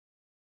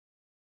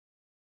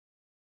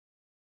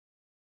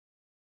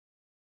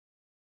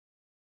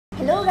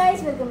Hello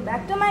guys, welcome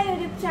back to my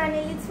YouTube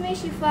channel. It's me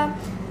Shifa.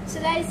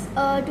 So guys,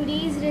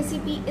 today's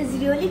recipe is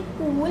really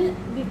cool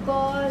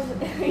because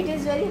it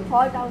is very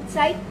hot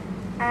outside,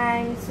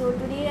 and so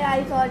today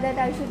I thought that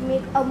I should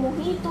make a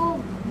mojito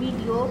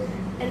video,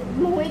 a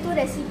mojito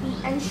recipe,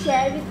 and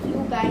share with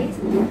you guys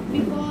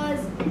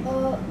because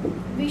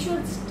we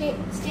should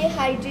stay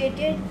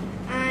hydrated,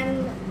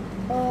 and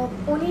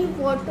only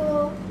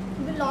water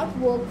will not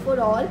work for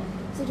all.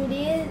 So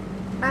today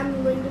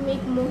I'm going to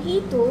make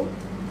mojito.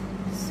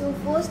 So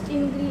first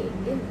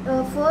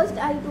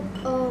I took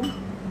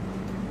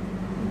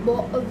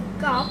a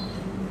cup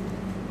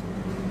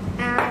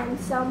and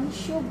some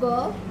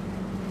sugar,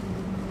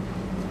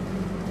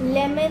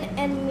 lemon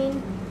and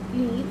mint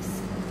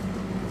leaves,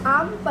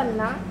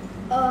 panna.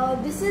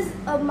 This is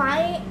I'm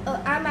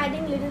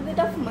adding little bit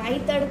of my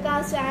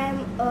tadka, so I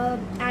am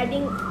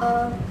adding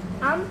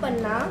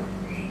panna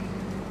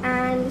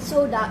and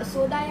soda.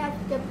 Soda I have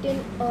kept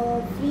in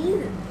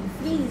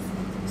freeze,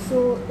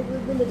 so it will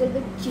be little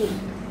bit chilled.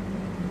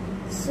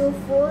 So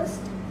first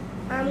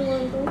I'm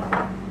going to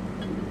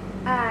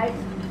add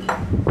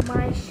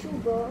my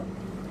sugar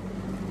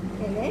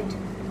in it.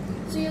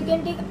 So you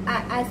can take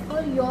as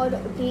per your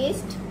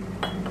taste.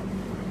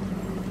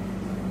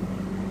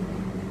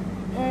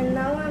 And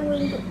now I'm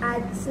going to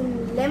add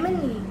some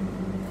lemon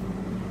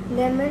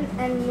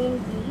and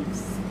mint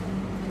leaves.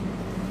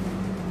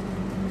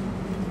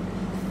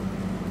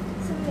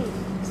 Some mint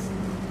leaves.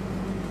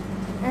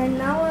 And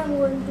now I'm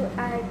going to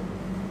add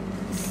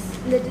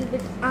little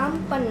bit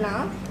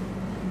panna.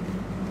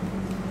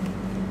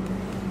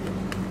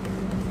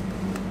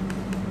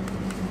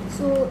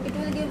 So it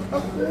will give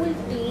a cool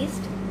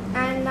taste.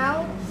 And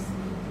now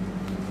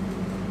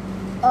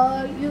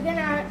you can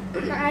add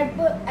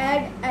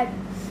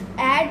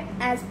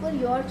as per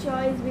your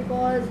choice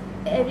because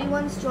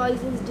everyone's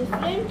choice is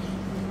different.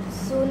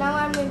 So now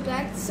I'm going to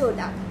add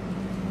soda.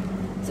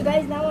 So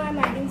guys, now I'm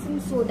adding some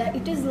soda.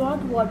 It is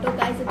not water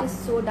guys, it is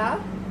soda.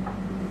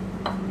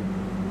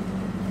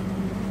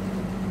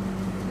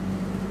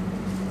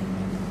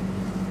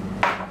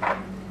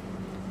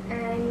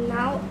 And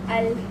now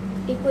I'll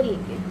decorate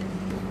it.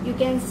 You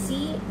can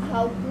see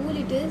how cool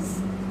it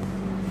is.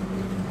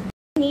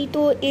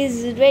 Mojito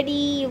is ready.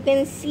 You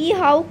can see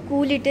how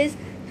cool it is.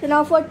 So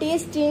now for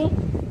tasting,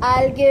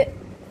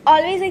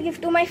 always I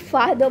give to my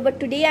father, but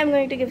today I'm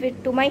going to give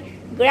it to my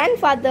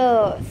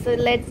grandfather. So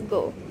let's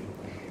go.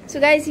 So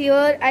guys,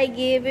 here I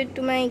gave it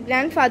to my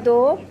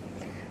grandfather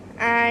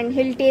and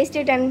he'll taste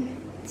it and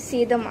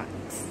say the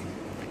marks.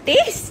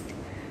 Taste.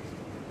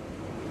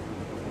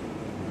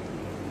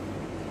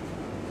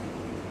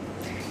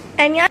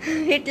 And yeah,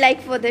 hit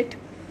like for that.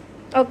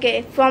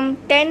 Okay, from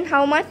 10,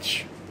 how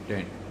much?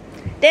 10.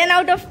 10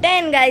 out of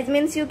 10, guys.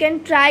 Means you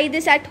can try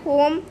this at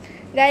home.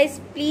 Guys,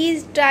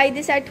 please try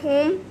this at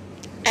home.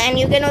 And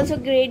you can also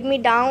grade me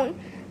down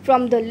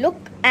from the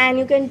look. And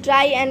you can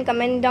try and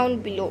comment down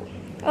below.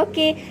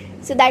 Okay,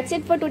 so that's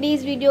it for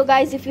today's video,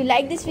 guys. If you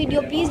like this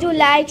video, please do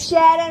like,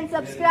 share and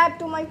subscribe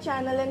to my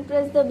channel. And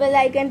press the bell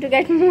icon to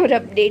get more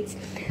updates.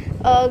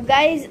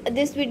 Guys,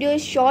 this video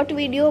is short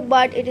video,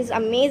 but it is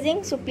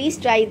amazing, so please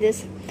try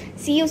this.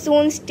 See you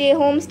soon. Stay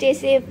home, stay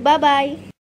safe. Bye bye.